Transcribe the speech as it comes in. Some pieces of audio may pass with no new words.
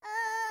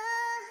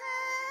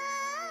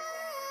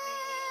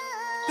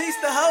Peace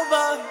to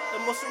Hova, the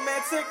most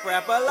romantic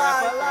rapper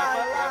alive.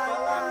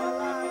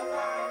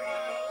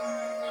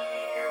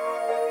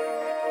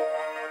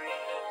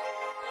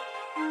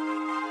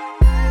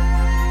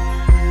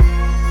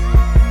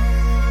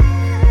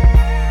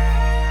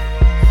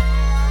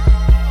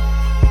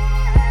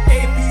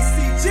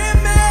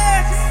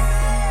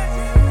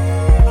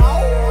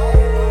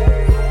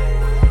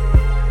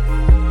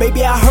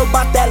 Baby, I heard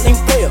about that lame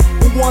player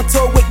who want to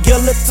with Gil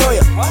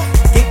Latoya.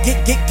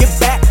 Get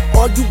back,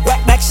 all you whack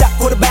shot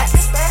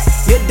quarterbacks.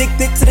 You're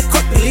addicted to the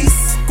cook release.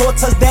 Score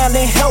touchdown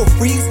and hell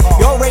freeze.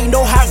 You already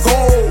know how it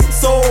goes.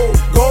 So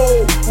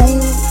go,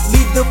 ooh,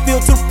 leave the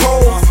field to the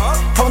pros.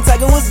 Come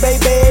Tiger was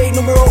baby,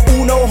 numero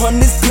uno,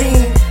 honey's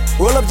green.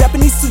 Roll up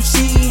Japanese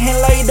sushi,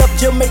 hand laid up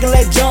Jamaican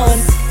like John.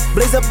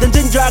 Blaze up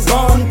Dungeon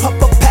Dragon, pop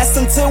up pass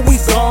until we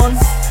gone.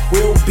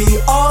 We'll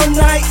be all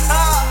night.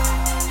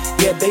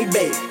 Yeah,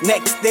 baby.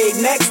 Next day,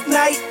 next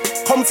night.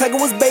 Home Tiger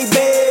was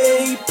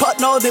baby.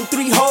 Putting all them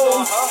 3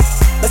 holes.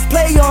 Let's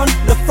play on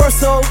the first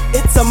hole.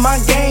 It's a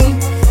mind game.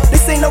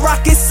 This ain't no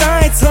rocket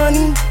science,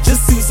 honey.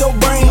 Just use your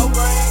brain.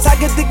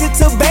 Tiger addicted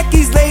to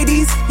Becky's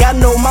ladies. Y'all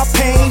know my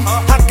pain.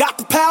 I got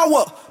the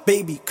power.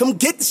 Baby, come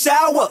get the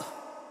shower.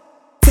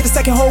 To the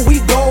second hole we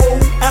go.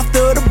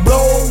 After the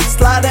blow,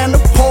 slide down the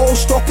pole,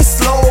 stroke it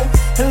slow,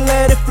 and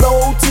let it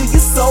flow to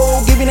your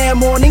soul. Give you that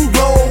morning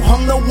glow.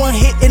 I'm the one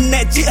hitting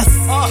that Jesus.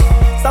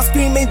 Stop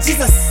screaming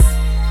Jesus.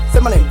 Say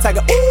my name,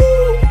 Tiger.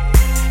 Ooh,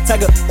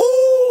 Tiger.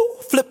 Ooh,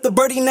 flip the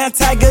birdie now,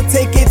 Tiger.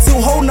 Take it to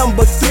hole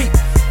number 3.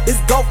 This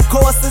golf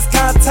course is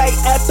kinda tight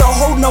at the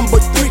hole number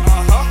 3.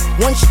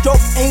 One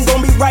stroke ain't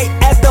gonna be right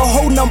at the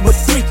hole number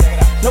 3.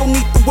 No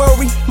need to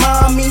worry,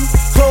 mommy.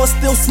 Floor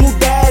still smooth,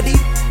 daddy.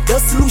 The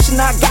solution,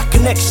 I got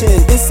connection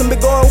in some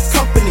big oil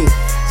company.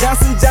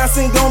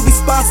 Johnson gon' be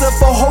sponsored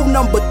for hole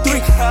number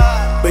 3.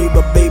 Baby,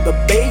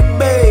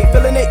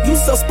 feeling it, you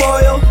so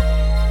spoiled.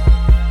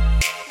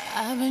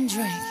 I've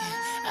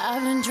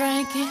been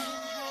drinking.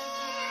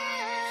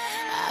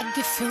 I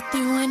get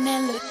filthy when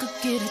that liquor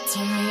get it to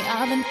me.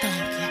 I've been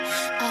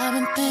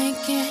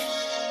thinking.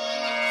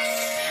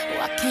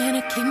 Why can't I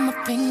keep my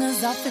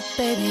fingers off it,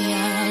 baby? I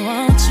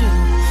want you,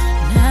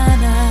 nah.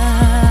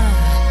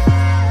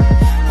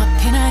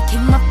 I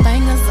keep my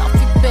fingers off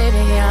you,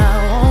 baby. I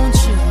want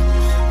you,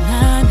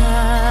 nah.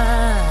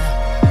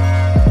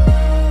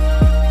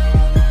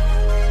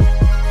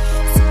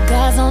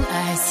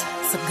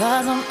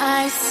 Cigars on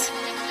ice.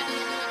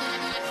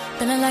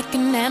 Feeling like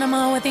an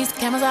animal with these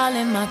cameras all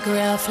in my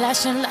grill.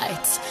 Flashing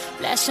lights.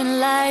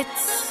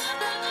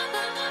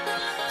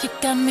 You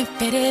got me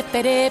pity,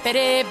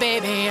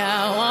 baby. I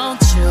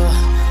want you,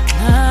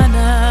 nah.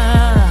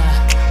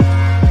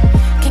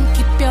 Can't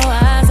keep your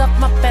eyes off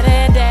my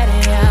petty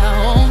daddy. I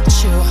want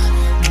you,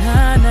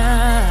 nah.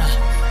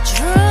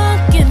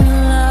 Drunk in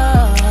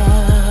love,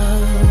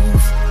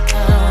 I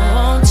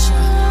want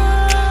you.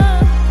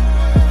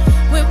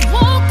 We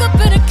woke up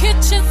in the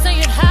kitchen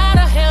saying, how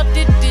the hell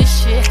did this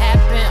shit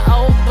happen?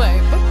 Oh,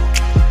 baby.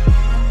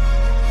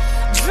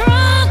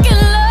 Drunk in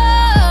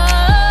love,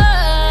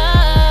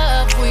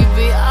 we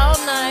be all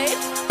night.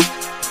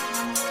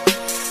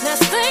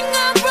 Last thing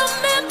I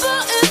remember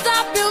is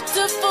our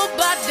beautiful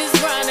bodies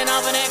running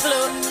off in that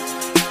club.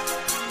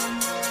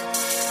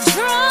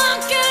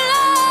 Drunk in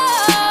love,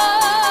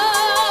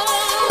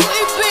 we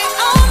be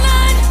all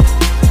night.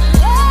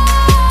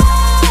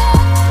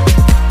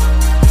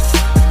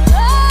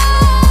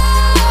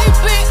 We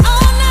be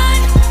all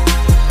night.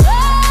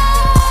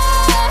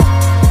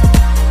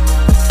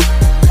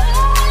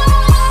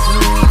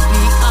 We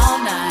be all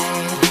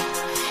night,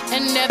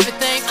 and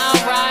everything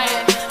alright.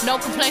 No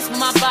complaints with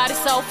my body,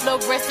 so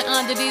fluorescent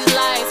under these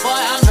lights. Boy,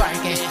 I'm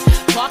drinking,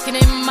 walking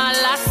in my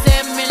life,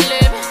 7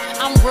 living.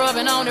 I'm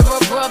rubbing on it,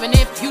 rubbing.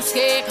 If you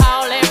scared,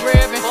 call that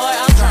ribbon. Boy,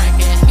 I'm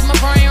drinking. Get my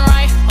brain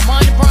right. I'm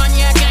on the brown,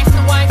 yeah, gangsta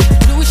wife.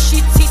 Louis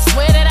sheets, he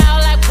sweat it out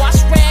like wash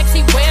rags.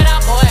 He wet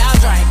out. Boy, I'm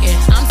drinking.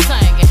 I'm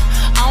singing.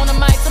 On the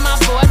mic to my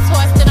voice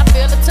hoarse. Then I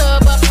fill the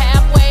tub up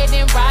halfway.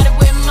 Then ride it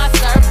with my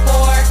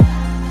surfboard.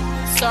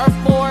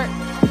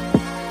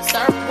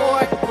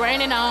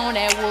 Graining on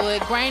that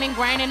wood. Graining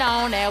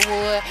on that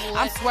wood.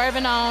 I'm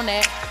swerving on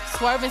that.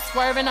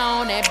 Swerving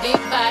on that big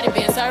body.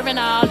 Been serving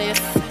all this.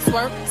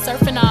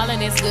 Surfing all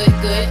and it's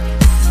good.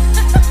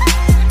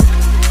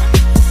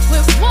 We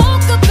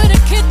woke up in the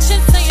kitchen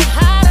saying,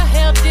 how the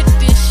hell did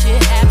this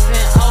shit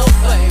happen? Oh,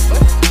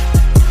 baby.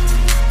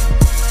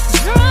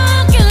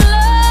 Drunk in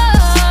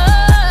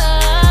love,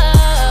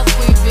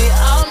 we be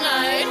all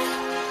night.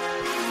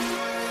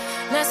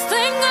 Last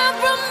thing I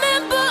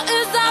remember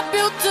is our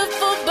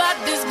beautiful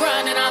bodies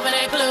grinding off in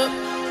that club.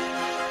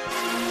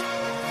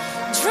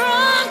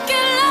 Drunk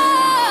in love,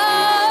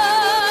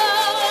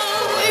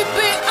 we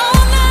be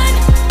all night.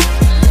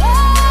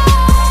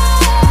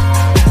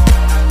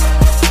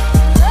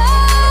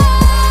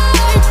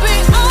 We be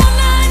all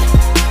night.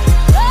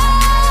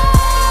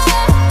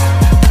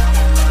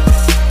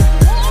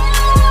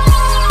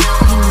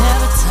 You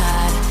never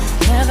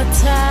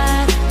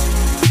tired.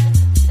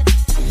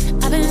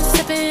 I've been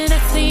sipping,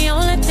 that's the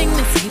only thing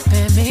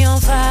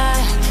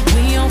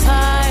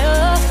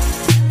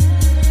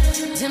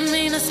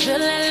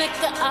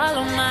all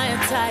of my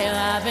attire.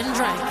 I've been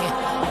drinking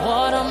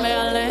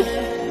watermelon.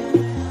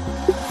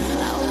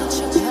 I want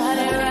your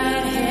body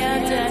right here,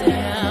 daddy.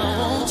 I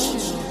want you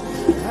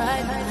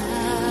right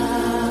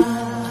now.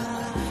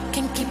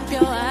 Can't keep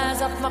your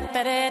eyes off my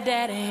fatty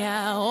daddy.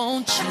 I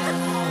want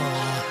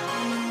you.